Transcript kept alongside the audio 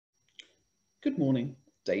Good morning,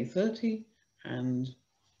 day 30, and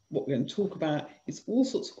what we're going to talk about is all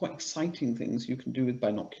sorts of quite exciting things you can do with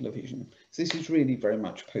binocular vision. So this is really very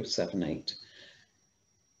much post 7-8,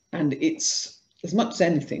 and it's as much as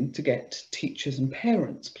anything to get teachers and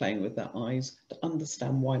parents playing with their eyes to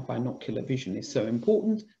understand why binocular vision is so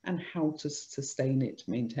important and how to sustain it,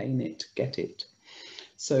 maintain it, get it.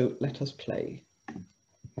 So let us play.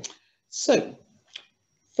 So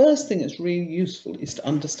first thing that's really useful is to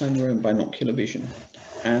understand your own binocular vision.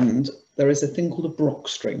 And there is a thing called a Brock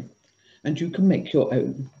string, and you can make your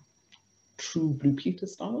own. True Blue Peter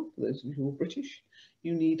style, for those of you who are British.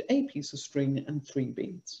 You need a piece of string and 3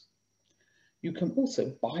 beads. You can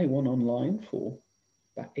also buy one online for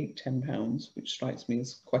about £8–10, which strikes me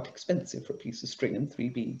as quite expensive for a piece of string and 3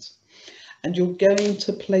 beads. And you're going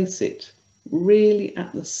to place it really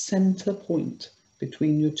at the centre point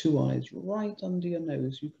between your 2 eyes, right under your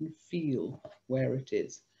nose. You can feel where it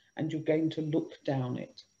is, and you're going to look down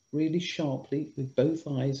it really sharply with both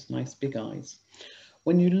eyes, nice big eyes.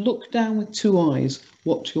 When you look down with 2 eyes,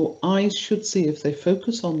 what your eyes should see if they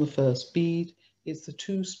focus on the first bead is the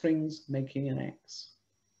 2 strings making an X.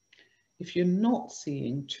 If you're not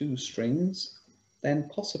seeing 2 strings, then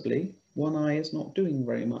possibly one eye is not doing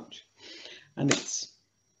very much, and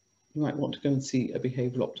you might want to go and see a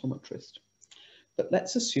behavioural optometrist. But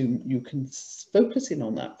let's assume you can focus in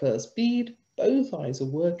on that first bead, both eyes are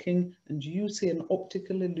working, and you see an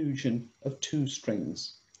optical illusion of 2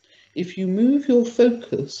 strings. If you move your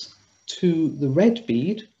focus to the red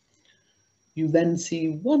bead, you then see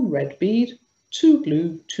 1 red bead, 2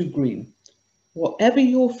 blue, 2 green. Whatever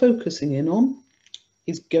you're focusing in on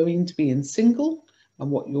is going to be in single,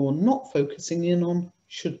 and what you're not focusing in on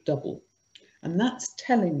should double. And that's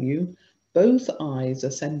telling you both eyes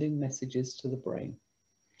are sending messages to the brain.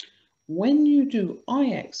 When you do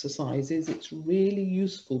eye exercises, it's really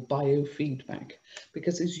useful biofeedback,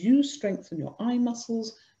 because as you strengthen your eye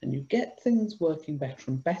muscles and you get things working better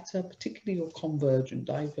and better, particularly your converge and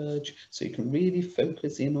diverge, so you can really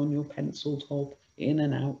focus in on your pencil top, in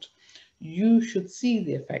and out, you should see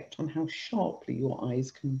the effect on how sharply your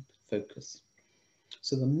eyes can focus.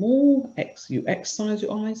 So the more you exercise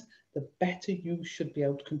your eyes, the better you should be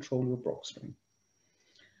able to control your Brock string.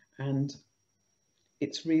 And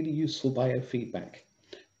it's really useful biofeedback.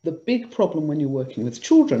 The big problem when you're working with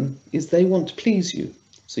children is they want to please you.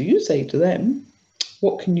 So you say to them,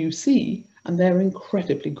 what can you see? And they're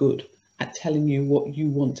incredibly good at telling you what you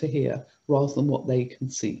want to hear rather than what they can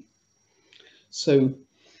see. So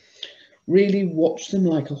really watch them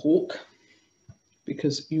like a hawk,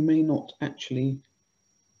 because you may not actually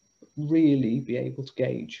really be able to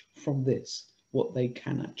gauge from this what they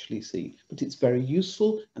can actually see. But it's very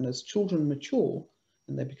useful, and as children mature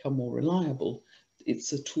and they become more reliable,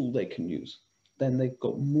 it's a tool they can use. Then they've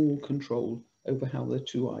got more control over how their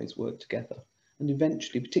 2 eyes work together. And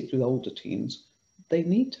eventually, particularly with older teens, they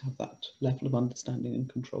need to have that level of understanding and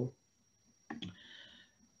control.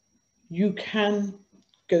 You can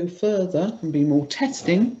go further and be more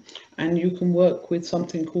testing, and you can work with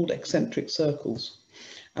something called eccentric circles.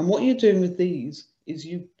 And what you're doing with these is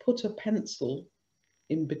you put a pencil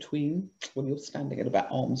in between, when you're standing at about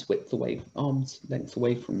arm's length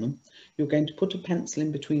away from them. You're going to put a pencil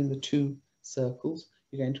in between the 2 circles.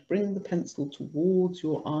 You're going to bring the pencil towards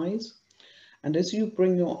your eyes. And as you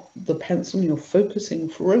bring the pencil, you're focusing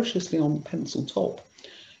ferociously on the pencil top,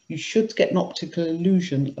 you should get an optical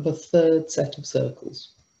illusion of a 3rd set of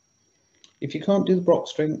circles. If you can't do the Brock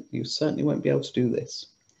string, you certainly won't be able to do this.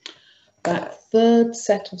 That 3rd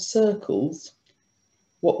set of circles,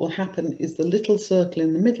 what will happen is the little circle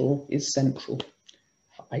in the middle is central,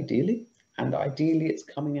 ideally, and ideally it's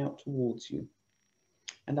coming out towards you.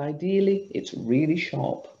 And ideally it's really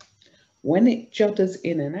sharp. When it judders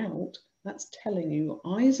in and out, that's telling you your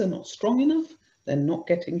eyes are not strong enough, they're not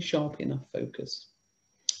getting sharp enough focus.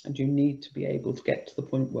 And you need to be able to get to the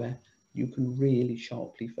point where you can really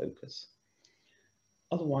sharply focus.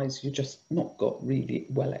 Otherwise, you've just not got really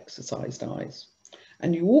well exercised eyes.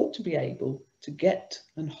 And you ought to be able to get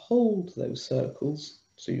and hold those circles.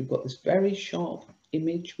 So you've got this very sharp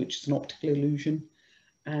image, which is an optical illusion,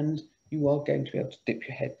 and you are going to be able to dip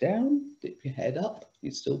your head down, dip your head up,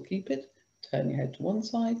 you still keep it, turn your head to one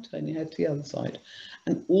side, turn your head to the other side.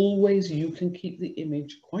 And always you can keep the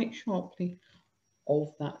image quite sharply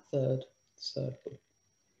of that 3rd circle.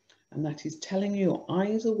 And that is telling you your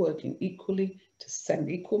eyes are working equally to send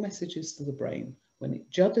equal messages to the brain. When it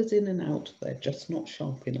judders in and out, they're just not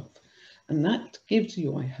sharp enough. And that gives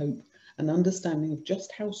you, I hope, an understanding of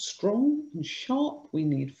just how strong and sharp we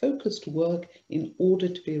need focus to work in order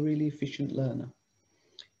to be a really efficient learner.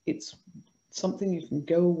 It's something you can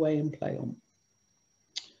go away and play on.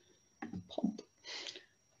 Pomp.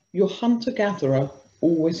 Your hunter-gatherer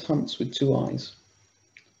always hunts with two eyes.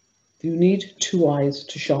 You need two eyes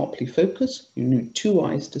to sharply focus. You need two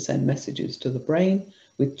eyes to send messages to the brain.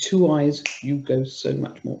 With two eyes, you go so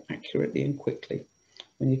much more accurately and quickly.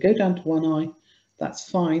 When you go down to one eye, that's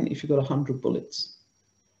fine if you've got 100 bullets.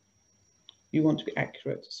 You want to be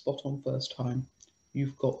accurate, spot on first time.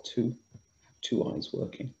 You've got to have two eyes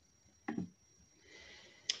working.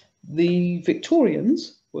 The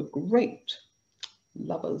Victorians were great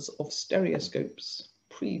lovers of stereoscopes,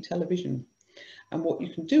 pre-television. And what you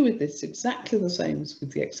can do with this, exactly the same as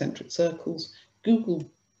with the eccentric circles. Google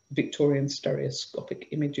Victorian stereoscopic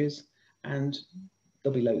images and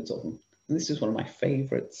there'll be loads of them. And this is one of my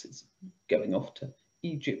favourites, it's going off to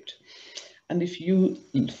Egypt. And if you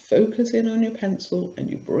focus in on your pencil and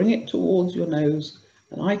you bring it towards your nose,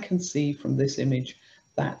 and I can see from this image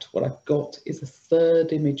that what I've got is a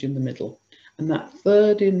third image in the middle. And that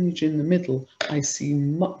third image in the middle, I see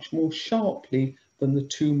much more sharply than the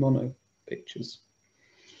two mono pictures.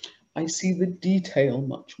 I see the detail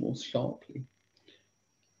much more sharply.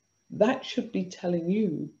 That should be telling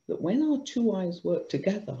you that when our two eyes work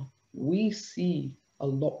together, we see a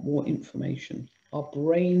lot more information. Our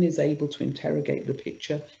brain is able to interrogate the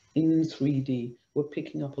picture in 3D. We're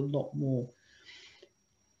picking up a lot more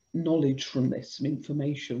knowledge from this, some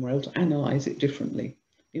information. We're able to analyze it differently.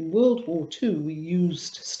 In World War II, we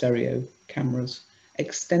used stereo cameras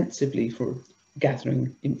extensively for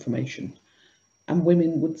gathering information. And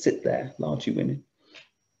women would sit there, largely women,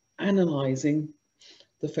 analysing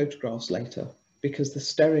the photographs later because the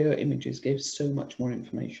stereo images gave so much more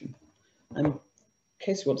information. And in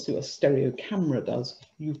case you want to see what a stereo camera does,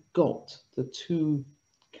 you've got the two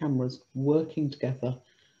cameras working together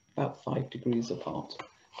about 5 degrees apart.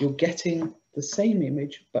 You're getting the same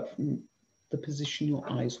image, but from the position your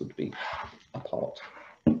eyes would be apart.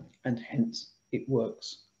 And hence it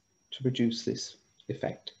works to produce this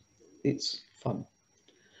effect. It's fun.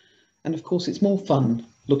 And of course, it's more fun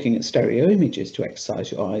looking at stereo images to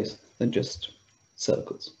exercise your eyes than just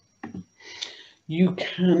circles. You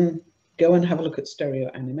can go and have a look at stereo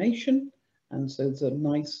animation. And so there's a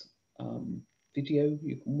nice video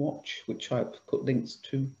you can watch, which I've put links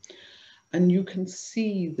to. And you can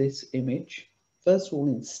see this image, first of all,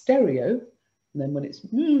 in stereo. And then when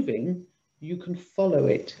it's moving, you can follow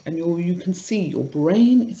it. And you can see your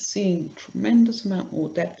brain is seeing a tremendous amount more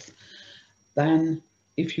depth than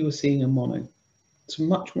if you were seeing a mono. It's a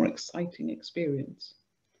much more exciting experience.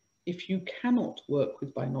 If you cannot work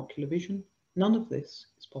with binocular vision, none of this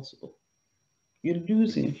is possible. You're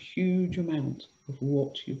losing a huge amount of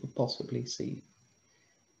what you could possibly see.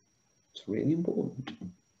 It's really important.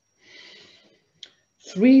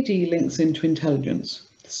 3D links into intelligence.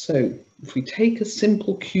 So if we take a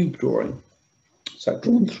simple cube drawing, so I've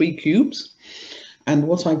drawn 3 cubes, and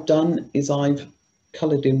what I've done is I've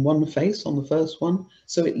coloured in one face on the first one,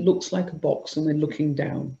 so it looks like a box and we're looking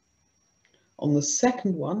down. On the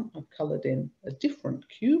second one, I've coloured in a different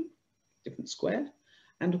cube, different square,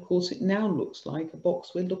 and of course it now looks like a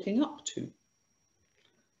box we're looking up to.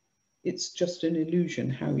 It's just an illusion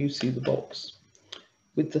how you see the box.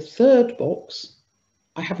 With the third box,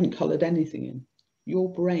 I haven't coloured anything in. Your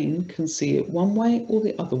brain can see it one way or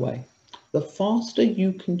the other way. The faster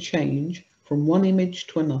you can change from one image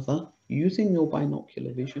to another using your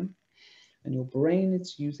binocular vision, and your brain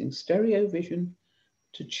is using stereo vision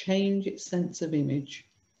to change its sense of image,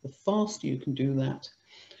 the faster you can do that,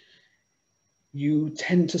 you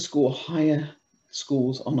tend to score higher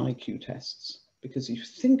scores on IQ tests. Because if you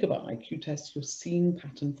think about IQ tests, you're seeing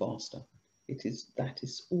pattern faster. That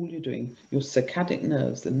is all you're doing. Your circadian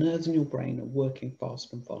nerves, the nerves in your brain, are working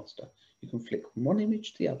faster and faster. You can flick from one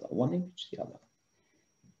image to the other, one image to the other.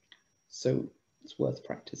 So it's worth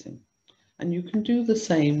practicing. And you can do the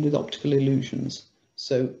same with optical illusions.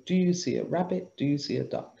 So do you see a rabbit? Do you see a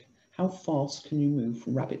duck? How fast can you move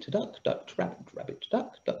from rabbit to duck to rabbit, rabbit to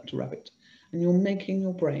duck to rabbit? And you're making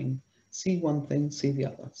your brain see one thing, see the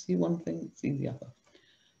other, see one thing, see the other.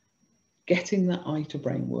 Getting that eye to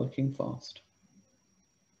brain working fast.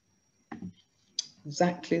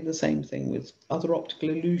 Exactly the same thing with other optical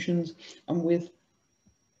illusions and with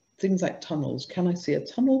things like tunnels. Can I see a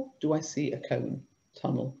tunnel? Do I see a cone?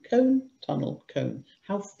 Tunnel, cone, tunnel, cone.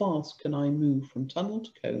 How fast can I move from tunnel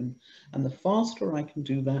to cone? And the faster I can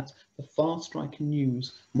do that, the faster I can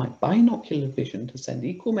use my binocular vision to send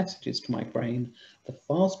equal messages to my brain, the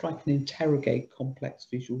faster I can interrogate complex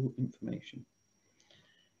visual information.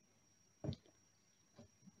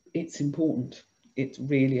 It's important. It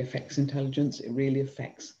really affects intelligence. It really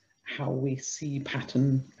affects how we see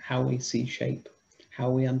pattern, how we see shape, how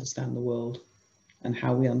we understand the world. and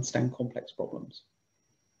how we understand complex problems.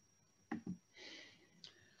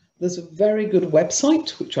 There's a very good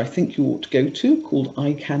website, which I think you ought to go to, called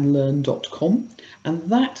icannlearncom, and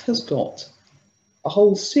that has got a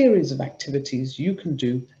whole series of activities you can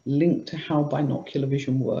do linked to how binocular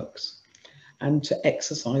vision works and to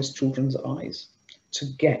exercise children's eyes to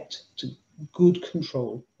get to good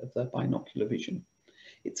control of their binocular vision.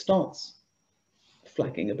 It starts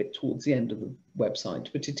flagging a bit towards the end of the website,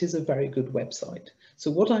 but it is a very good website. So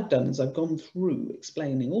what I've done is I've gone through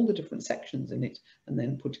explaining all the different sections in it and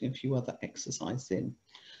then putting a few other exercises in.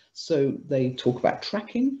 So they talk about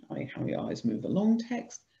tracking, how your eyes move along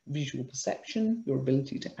text, visual perception, your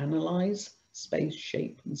ability to analyze space,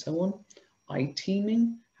 shape, and so on. Eye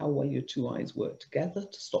teaming, how well your two eyes work together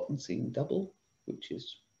to stop them seeing double, which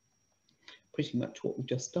is pretty much what we've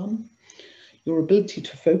just done. Your ability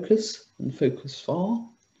to focus and focus far.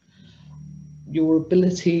 Your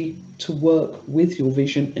ability to work with your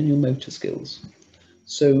vision and your motor skills.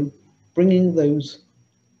 So bringing those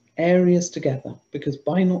areas together, because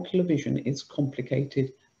binocular vision is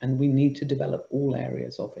complicated and we need to develop all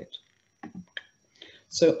areas of it.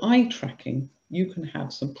 So eye tracking, you can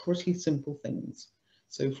have some pretty simple things.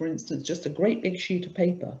 So for instance, just a great big sheet of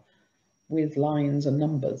paper with lines and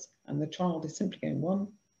numbers, and the child is simply going 1,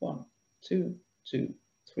 1, 2, 2,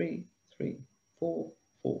 3, 3, 4,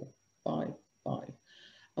 4, 5, 5.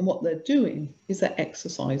 And what they're doing is they're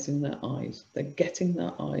exercising their eyes. They're getting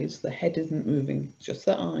their eyes, the head isn't moving, just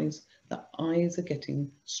their eyes. The eyes are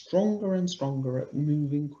getting stronger and stronger at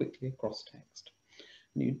moving quickly across text.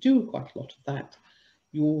 And you do quite a lot of that,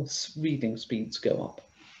 your reading speeds go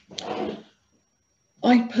up.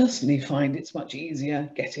 I personally find it's much easier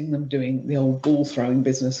getting them doing the old ball throwing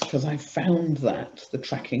business, because I found that the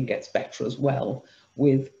tracking gets better as well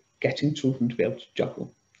with getting children to be able to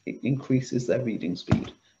juggle. It increases their reading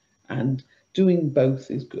speed, and doing both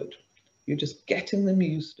is good. You're just getting them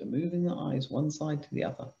used to moving their eyes one side to the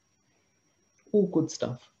other. All good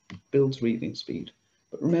stuff, builds reading speed.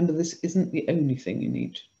 But remember, this isn't the only thing you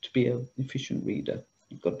need to be an efficient reader.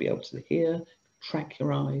 You've got to be able to hear, track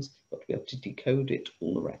your eyes, you've got to be able to decode it,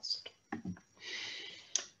 all the rest.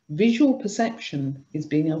 Visual perception is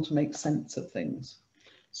being able to make sense of things.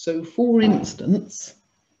 So for instance,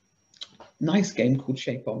 nice game called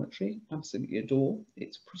Shapeometry, absolutely adore.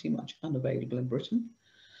 It's pretty much unavailable in Britain,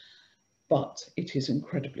 but it is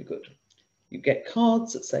incredibly good. You get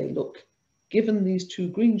cards that say, look, given these two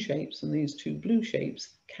green shapes and these two blue shapes,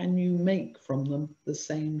 can you make from them the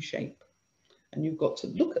same shape? And you've got to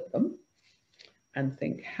look at them and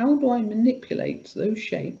think, how do I manipulate those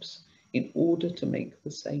shapes in order to make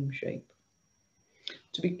the same shape?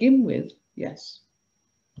 To begin with, yes,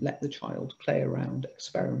 let the child play around,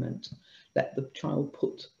 experiment. Let the child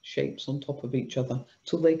put shapes on top of each other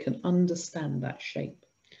till they can understand that shape.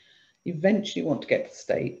 Eventually you want to get to the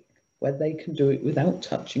state where they can do it without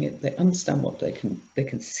touching it. They understand what they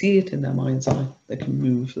can see it in their mind's eye, they can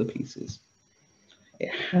move the pieces. It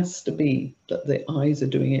has to be that the eyes are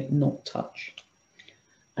doing it, not touch.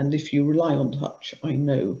 And if you rely on touch, I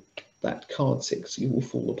know that card 6, you will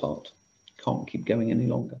fall apart. Can't keep going any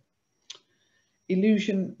longer.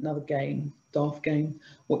 Illusion, another game, daft game.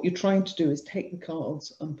 What you're trying to do is take the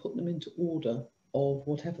cards and put them into order of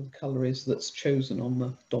whatever the colour is that's chosen on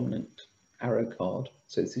the dominant arrow card.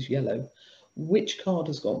 So this is yellow. Which card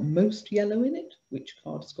has got most yellow in it? Which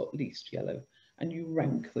card has got least yellow? And you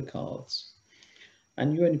rank the cards.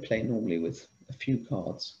 And you only play normally with a few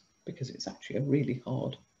cards because it's actually a really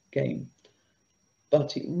hard game.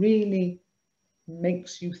 But it really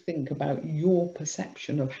makes you think about your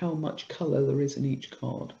perception of how much colour there is in each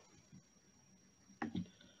card.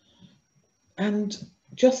 And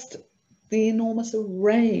just the enormous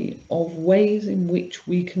array of ways in which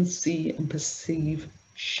we can see and perceive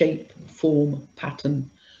shape, form, pattern.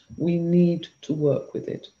 We need to work with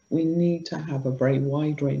it. We need to have a very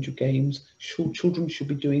wide range of games. Children should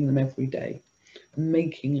be doing them every day,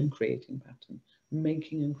 making and creating pattern,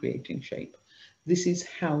 making and creating shape. This is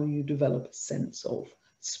how you develop a sense of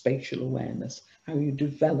spatial awareness, how you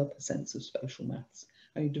develop a sense of spatial maths,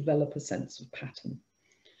 how you develop a sense of pattern,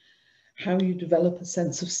 how you develop a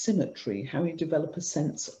sense of symmetry, how you develop a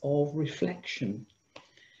sense of reflection.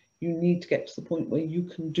 You need to get to the point where you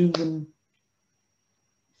can do them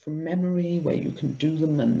from memory, where you can do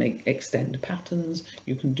them and extend patterns.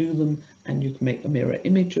 You can do them and you can make a mirror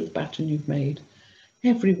image of the pattern you've made.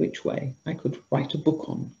 Every which way. I could write a book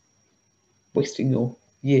on wasting your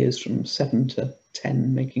years from 7 to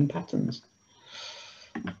 10 making patterns.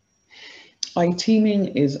 Eye teaming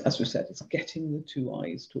is, as we said, it's getting the two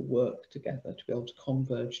eyes to work together, to be able to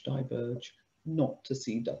converge, diverge, not to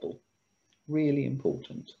see double. really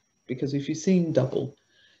important, because if you're seeing double,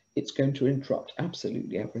 it's going to interrupt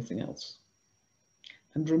absolutely everything else.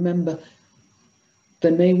 And remember,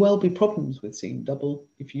 there may well be problems with seeing double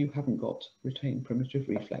if you haven't got retained primitive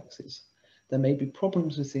reflexes. There may be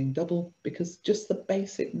problems with seeing double because just the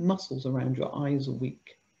basic muscles around your eyes are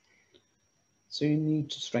weak. So you need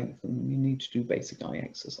to strengthen them. You need to do basic eye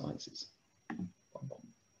exercises.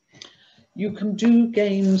 You can do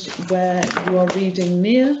games where you are reading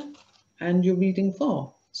near and you're reading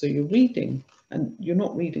far. So you're reading and you're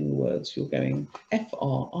not reading the words. You're going F-R-I-E-N-D-S,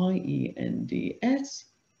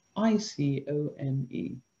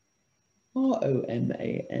 I-C-O-M-E,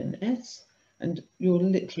 R-O-M-A-N-S. And you're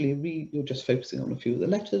literally you're just focusing on a few of the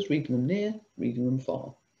letters, reading them near, reading them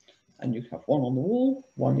far. And you have one on the wall,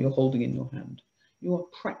 one you're holding in your hand. You are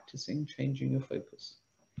practicing changing your focus.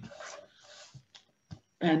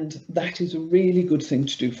 And that is a really good thing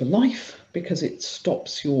to do for life because it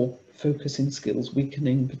stops your focusing skills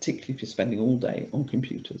weakening, particularly if you're spending all day on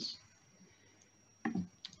computers.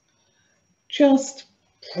 Just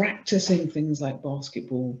practicing things like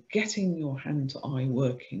basketball, getting your hand to eye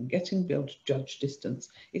working, getting to be able to judge distance.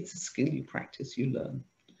 It's a skill you practice, you learn.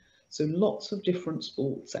 So lots of different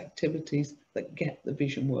sports activities that get the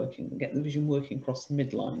vision working, across the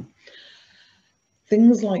midline.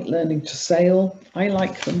 Things like learning to sail, I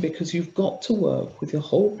like them because you've got to work with your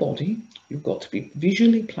whole body. You've got to be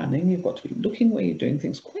visually planning. You've got to be looking where you're doing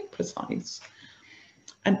things quite precise.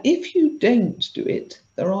 And if you don't do it,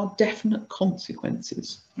 there are definite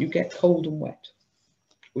consequences. You get cold and wet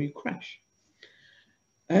or you crash.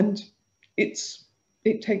 And it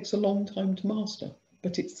takes a long time to master,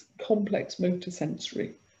 but it's complex motor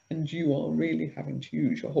sensory and you are really having to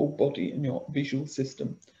use your whole body and your visual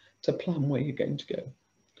system to plan where you're going to go.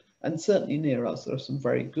 And certainly near us, there are some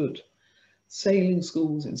very good sailing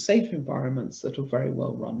schools in safe environments that are very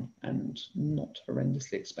well run and not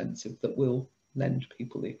horrendously expensive that will lend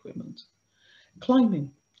people the equipment.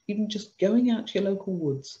 Climbing, even just going out to your local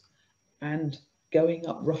woods and going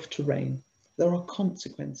up rough terrain, there are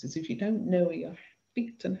consequences. If you don't know where your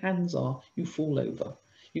feet and hands are, you fall over.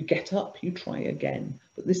 You get up, you try again,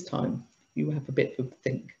 but this time you have a bit of a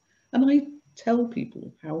think. And I tell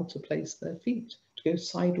people how to place their feet, to go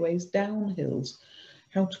sideways down hills,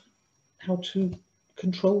 how to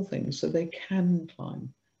control things so they can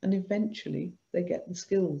climb, and eventually they get the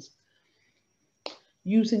skills.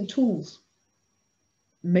 Using tools,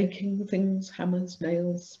 making things, hammers,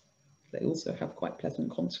 nails, they also have quite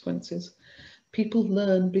pleasant consequences. People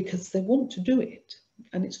learn because they want to do it,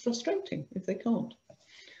 and it's frustrating if they can't.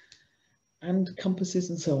 And compasses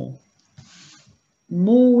and so on. The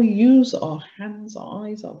more we use our hands, our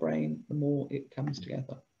eyes, our brain, the more it comes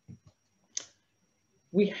together.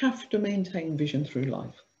 We have to maintain vision through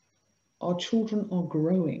life. Our children are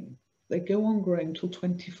growing. They go on growing till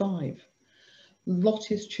 25. A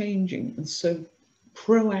lot is changing, and so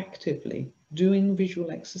proactively doing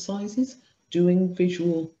visual exercises, doing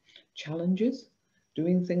visual challenges,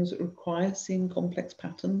 doing things that require seeing complex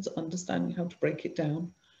patterns, understanding how to break it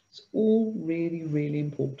down, it's all really, really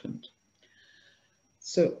important.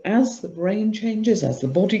 So as the brain changes, as the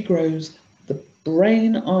body grows, the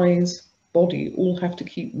brain, eyes, body all have to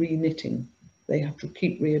keep re-knitting. They have to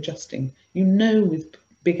keep readjusting. You know, with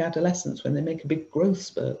big adolescents, when they make a big growth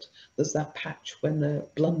spurt, there's that patch when they're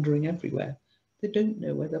blundering everywhere. They don't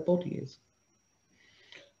know where their body is.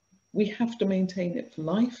 We have to maintain it for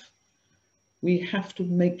life. We have to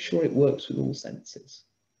make sure it works with all senses.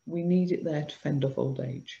 We need it there to fend off old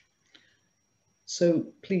age. So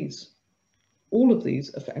please, all of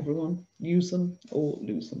these are for everyone. Use them or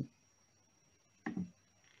lose them.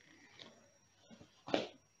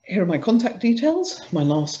 Here are my contact details, my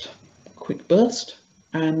last quick burst,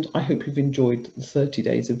 and I hope you've enjoyed the 30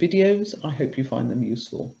 days of videos. I hope you find them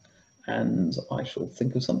useful, and I shall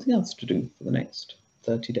think of something else to do for the next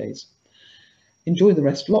 30 days. Enjoy the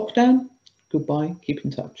rest of lockdown. Goodbye, keep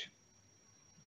in touch.